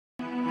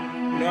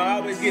know, I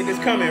always get this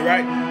comment,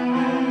 right?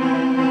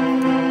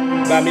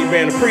 About me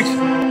being a preacher.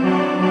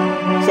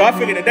 So I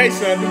figured today,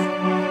 Sunday,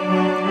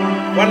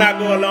 why not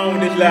go along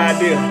with this little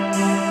idea?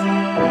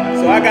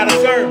 So I got a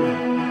sermon,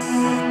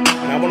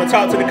 and I want to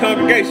talk to the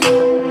congregation.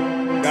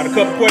 Got a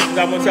couple questions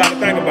I want y'all to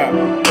think about.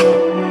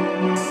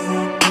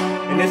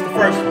 And this the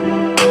first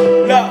one.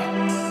 Look,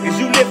 is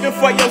you living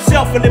for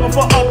yourself or living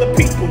for other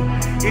people?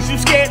 Is you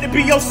scared to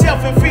be yourself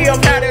and feel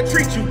how they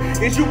treat you?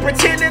 Is you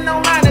pretending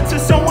online until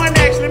someone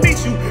actually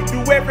meets you?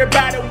 Do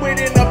everybody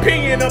with an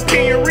opinion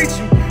reach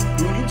you?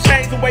 Do you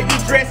change the way you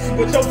dress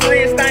what your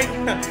friends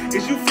think?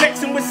 Is you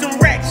flexing with some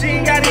racks you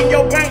ain't got in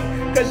your bank?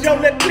 Cause your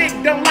little clique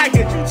don't like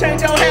it, you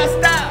change your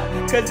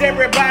hairstyle cause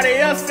everybody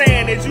else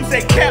saying that you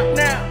say cap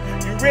now.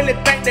 You really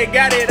think they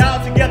got it all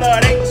together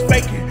or they just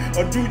faking?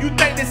 Or do you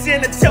think this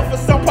in attempt for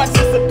some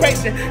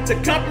participation to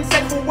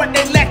compensate for what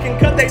they lacking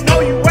cause they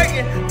know you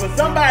waiting for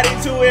somebody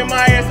to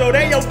admire so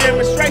they your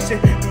demonstration?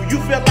 Do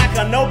you feel like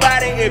a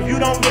nobody if you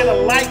don't get a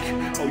like?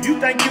 Or you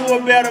think you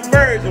a better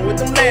version with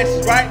them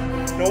lashes, right?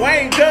 No,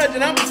 I ain't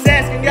judging, I'm just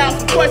asking y'all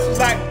some questions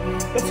like,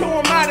 but who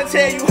am I to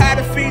tell you how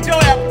to feed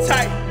your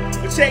appetite?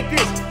 But check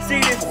this, see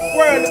this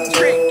world is a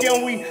trick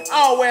and we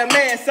all wear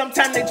masks.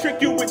 Sometimes they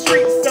trick you with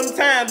treats,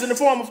 sometimes in the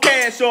form of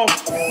cash or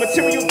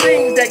material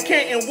things that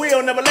can't and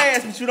will never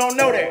last, but you don't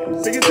know that.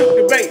 So you took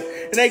the bait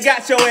and they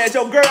got your ass.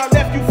 Your girl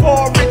left you for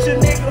a richer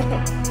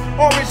nigga.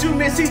 Or is you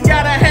miss, he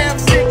gotta have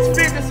 6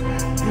 figures.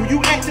 Do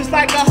you act just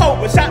like a hoe,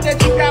 but shot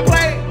that you got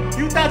played?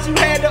 You thought you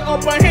had the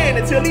upper hand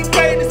until he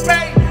paid his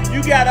pay.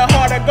 You got a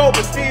heart to go,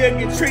 but still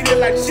get treated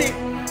like shit.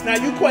 Now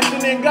you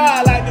questioning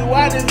God like, do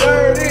I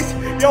deserve this?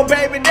 Your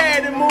baby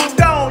daddy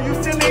moved on, you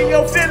still in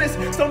your feelings.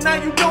 So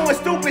now you doing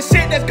stupid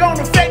shit that's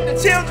gonna affect the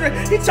children.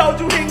 He told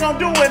you he ain't gonna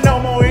do it no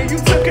more and you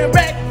took him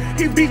back.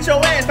 He beat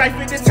your ass like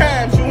 50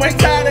 times, you ain't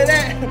tired of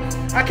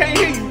that? I can't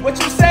hear you, what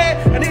you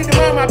said? I need to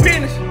mind my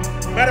business.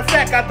 Matter of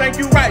fact, I think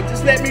you right,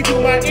 just let me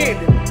do my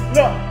ending.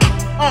 Look.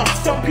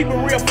 Some people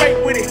real fake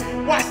with it.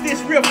 Watch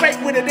this, real fake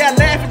with it. They'll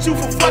laugh at you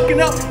for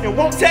fucking up and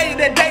won't tell you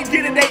that they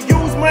get it. They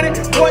use money.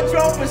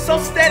 Wardrobe is so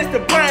status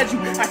to blind you.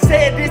 I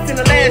said this in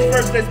the last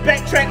verse. Let's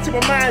backtrack to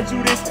remind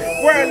you this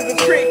world is a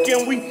trick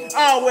and we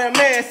all wear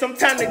masks.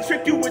 Sometimes they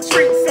trick you with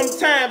treats,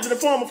 sometimes in the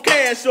form of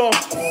cash or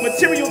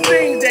material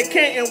things that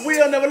can't and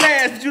will never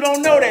last. But you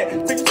don't know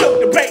that till you took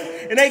the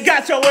bait and they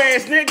got your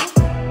ass,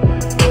 nigga.